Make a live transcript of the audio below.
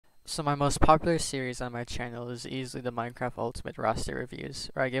So my most popular series on my channel is easily the Minecraft Ultimate roster reviews,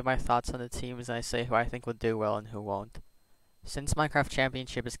 where I give my thoughts on the teams and I say who I think will do well and who won't. Since Minecraft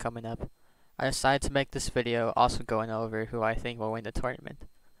Championship is coming up, I decided to make this video also going over who I think will win the tournament.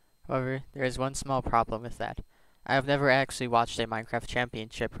 However, there is one small problem with that. I have never actually watched a Minecraft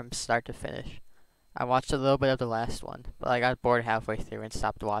Championship from start to finish. I watched a little bit of the last one, but I got bored halfway through and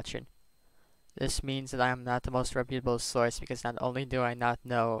stopped watching. This means that I am not the most reputable source because not only do I not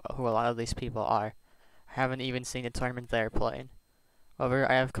know who a lot of these people are, I haven't even seen the tournament they are playing. However,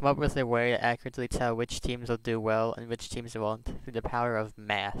 I have come up with a way to accurately tell which teams will do well and which teams won't through the power of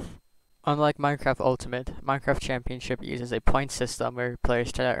math. Unlike Minecraft Ultimate, Minecraft Championship uses a point system where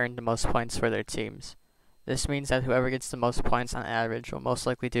players try to earn the most points for their teams. This means that whoever gets the most points on average will most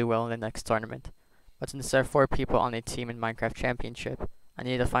likely do well in the next tournament. But since there are 4 people on a team in Minecraft Championship, I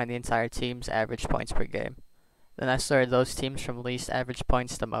need to find the entire team's average points per game. Then I sorted those teams from least average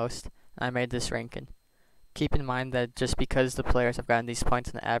points to most, and I made this ranking. Keep in mind that just because the players have gotten these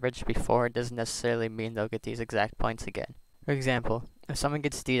points on average before doesn't necessarily mean they'll get these exact points again. For example, if someone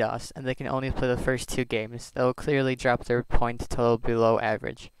gets DDoS and they can only play the first 2 games, they'll clearly drop their point total below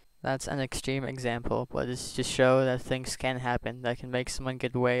average. That's an extreme example, but it's to show that things can happen that can make someone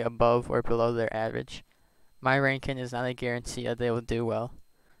get way above or below their average. My ranking is not a guarantee that they will do well.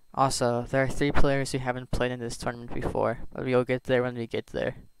 Also, there are 3 players who haven't played in this tournament before, but we will get there when we get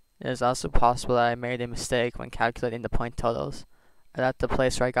there. It is also possible that I made a mistake when calculating the point totals, or that the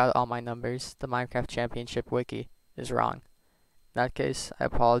place where I got all my numbers, the Minecraft Championship wiki, is wrong. In that case, I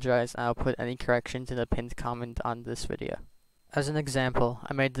apologize and I will put any corrections in the pinned comment on this video. As an example,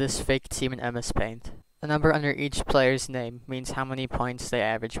 I made this fake team in MS Paint. The number under each player's name means how many points they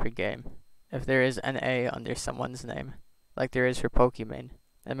average per game. If there is an A under someone's name, like there is for Pokemon,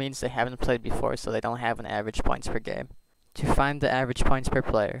 that means they haven't played before so they don't have an average points per game. To find the average points per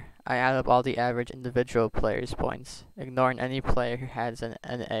player, I add up all the average individual players' points, ignoring any player who has an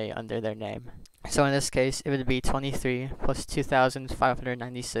A under their name. So in this case, it would be 23 plus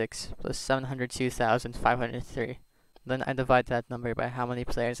 2,596 plus 702,503. Then I divide that number by how many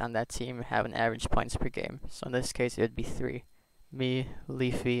players on that team have an average points per game. So in this case, it would be 3. Me,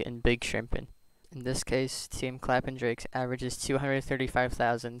 Leafy, and Big Shrimpin. In this case, Team Clappendrake's averages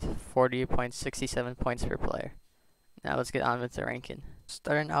 235,040.67 points per player. Now let's get on with the ranking.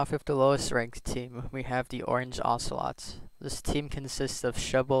 Starting off with the lowest ranked team, we have the Orange Ocelots. This team consists of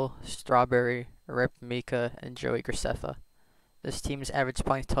Shovel, Strawberry, Rip Mika, and Joey Graceffa. This team's average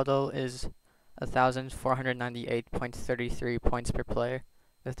point total is 1,498.33 points per player,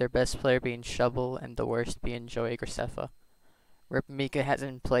 with their best player being Shovel and the worst being Joey Graceffa. Rip Mika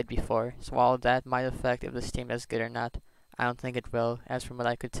hasn't played before, so while that might affect if this team is good or not, I don't think it will, as from what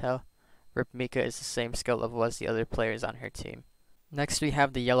I could tell. Rip Mika is the same skill level as the other players on her team. Next we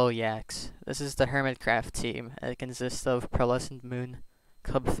have the Yellow Yaks. This is the Hermitcraft team, and it consists of Pearlescent Moon,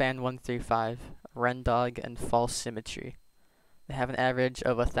 Cubfan135, Rendog, and False Symmetry. They have an average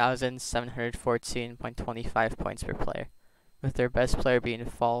of 1,714.25 points per player, with their best player being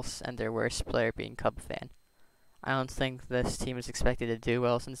False and their worst player being Cubfan. I don't think this team is expected to do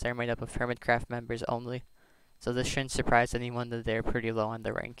well since they're made up of Hermitcraft members only, so this shouldn't surprise anyone that they're pretty low on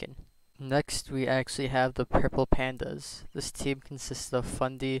the ranking. Next, we actually have the Purple Pandas. This team consists of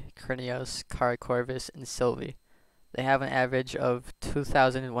Fundy, Krinios, Karakorvis, and Sylvie. They have an average of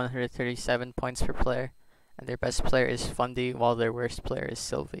 2,137 points per player, and their best player is Fundy while their worst player is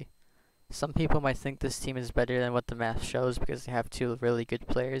Sylvie. Some people might think this team is better than what the math shows because they have 2 really good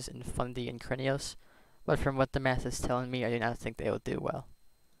players in Fundy and Krinios, but from what the math is telling me, I do not think they will do well.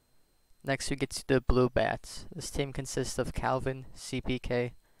 Next we get to the Blue Bats. This team consists of Calvin,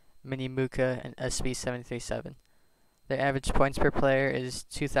 CPK, Mini Muka, and SB737. Their average points per player is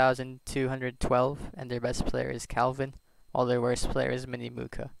 2,212, and their best player is Calvin, while their worst player is Mini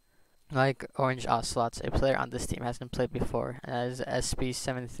Muka. Like Orange Ocelots, a player on this team hasn't played before, and that is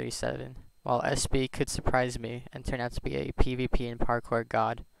SB737. While SB could surprise me and turn out to be a PvP and parkour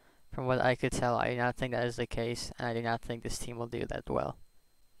god, from what I could tell, I do not think that is the case, and I do not think this team will do that well.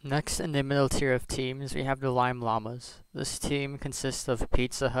 Next, in the middle tier of teams, we have the Lime Llamas. This team consists of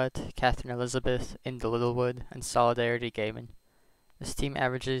Pizza Hut, Catherine Elizabeth, Inda Littlewood, and Solidarity Gaming. This team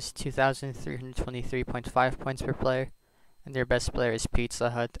averages 2,323.5 points per player, and their best player is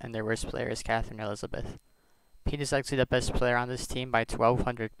Pizza Hut, and their worst player is Catherine Elizabeth. Pete is actually the best player on this team by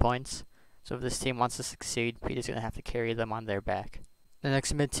 1,200 points, so if this team wants to succeed, Pete is going to have to carry them on their back. The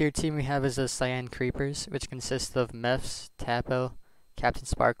next mid-tier team we have is the Cyan Creepers, which consists of Mefs, Tapo, Captain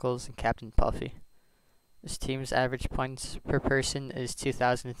Sparkles, and Captain Puffy. This team's average points per person is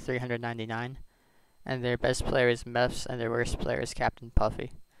 2,399, and their best player is Mefs and their worst player is Captain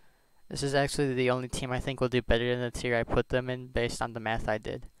Puffy. This is actually the only team I think will do better than the tier I put them in based on the math I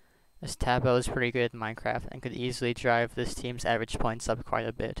did. This Tabo is pretty good at Minecraft and could easily drive this team's average points up quite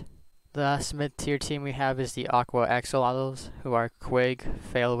a bit. The last mid-tier team we have is the Aqua Ocelots, who are Quig,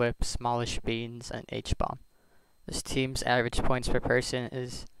 Fail Whip, Smallish Beans, and H-Bomb. This team's average points per person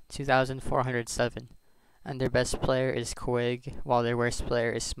is 2,407, and their best player is Quig, while their worst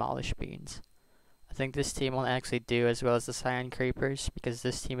player is Smallish Beans. I think this team won't actually do as well as the Cyan Creepers, because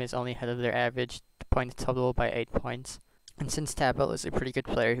this team is only ahead of their average point total by 8 points. And since Tabo is a pretty good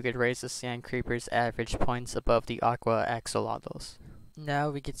player who could raise the Cyan Creepers' average points above the Aqua Axolotls. Now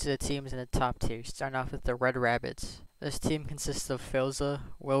we get to the teams in the top tier, starting off with the Red Rabbits. This team consists of Filza,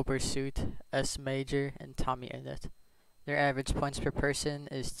 Wilbur Suit, S Major, and Tommy Innit. Their average points per person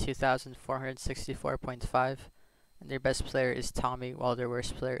is 2,464.5, and their best player is Tommy, while their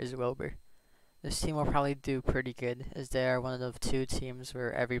worst player is Wilbur. This team will probably do pretty good, as they are one of 2 teams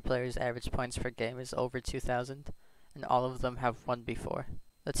where every player's average points per game is over 2,000, and all of them have won before.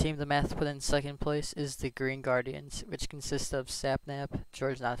 The team the math put in second place is the Green Guardians, which consists of Sapnap,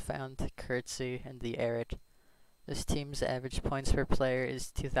 George Not Found, Curtsy, and the Arid. This team's average points per player is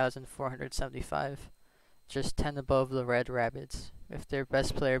 2,475, just 10 above the Red Rabbits, with their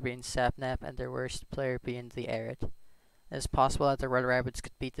best player being Sapnap and their worst player being the Arid. It is possible that the Red Rabbits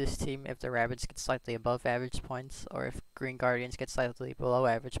could beat this team if the Rabbits get slightly above average points, or if Green Guardians get slightly below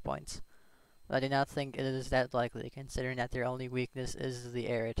average points. But I do not think it is that likely, considering that their only weakness is the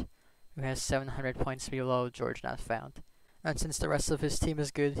Arid, who has 700 points below George Not Found. And since the rest of his team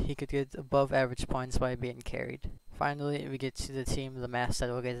is good, he could get above average points by being carried. Finally, we get to the team the math that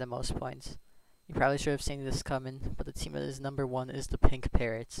will get the most points. You probably should have seen this coming, but the team that is number 1 is the Pink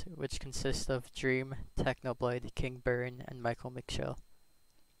Parrots, which consists of Dream, Technoblade, King Burn, and Michael McChill.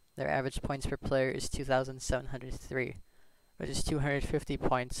 Their average points per player is 2,703, which is 250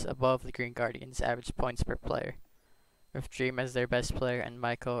 points above the Green Guardians' average points per player, with Dream as their best player and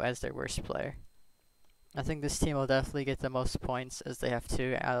Michael as their worst player. I think this team will definitely get the most points, as they have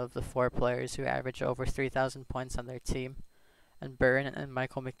 2 out of the 4 players who average over 3,000 points on their team, and Burn and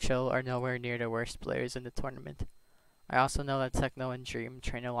Michael McChill are nowhere near the worst players in the tournament. I also know that Techno and Dream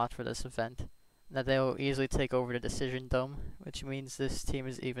train a lot for this event, and that they will easily take over the Decision Dome, which means this team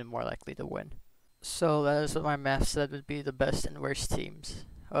is even more likely to win. So that is what my math said would be the best and worst teams.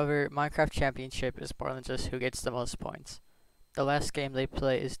 However, Minecraft Championship is more than just who gets the most points. The last game they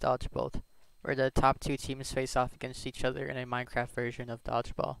play is Dodgeball, where the top 2 teams face off against each other in a Minecraft version of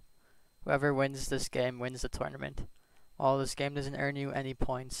Dodgeball. Whoever wins this game wins the tournament. While this game doesn't earn you any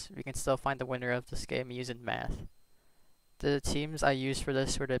points, we can still find the winner of this game using math. The teams I used for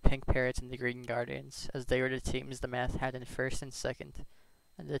this were the Pink Parrots and the Green Guardians, as they were the teams the math had in first and second,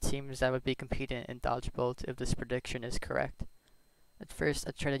 and the teams that would be competing in Dodgeball if this prediction is correct. At first,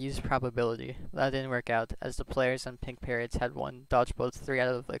 I tried to use probability, but that didn't work out, as the players on Pink Parrots had won Dodgeball 3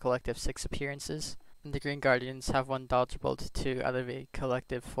 out of a collective 6 appearances, and the Green Guardians have won Dodgeball 2 out of a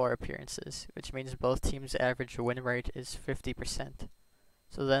collective 4 appearances, which means both teams' average win rate is 50%.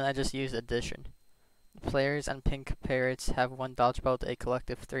 So then I just used addition. The players on Pink Parrots have won Dodgeball a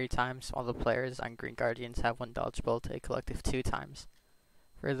collective 3 times, while the players on Green Guardians have won Dodgeball a collective 2 times.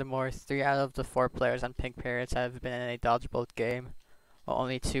 Furthermore, 3 out of the 4 players on Pink Parrots have been in a Dodgeball game, while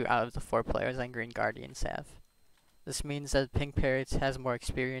only 2 out of the 4 players on Green Guardians have. This means that Pink Parrots has more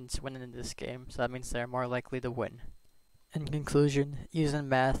experience winning in this game, so that means they are more likely to win. In conclusion, using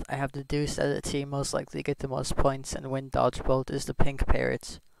math, I have deduced that the team most likely to get the most points and win Dodgeball is the Pink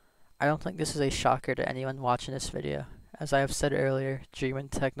Parrots. I don't think this is a shocker to anyone watching this video. As I have said earlier, Dream and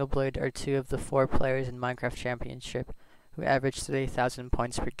Technoblade are 2 of the 4 players in Minecraft Championship who average 3,000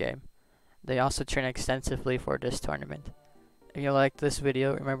 points per game. They also train extensively for this tournament. If you liked this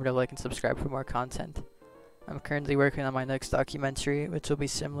video, remember to like and subscribe for more content. I'm currently working on my next documentary, which will be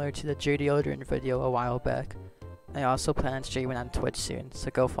similar to the JD Odrin video a while back. I also plan on streaming on Twitch soon,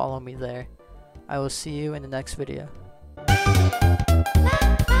 so go follow me there. I will see you in the next video.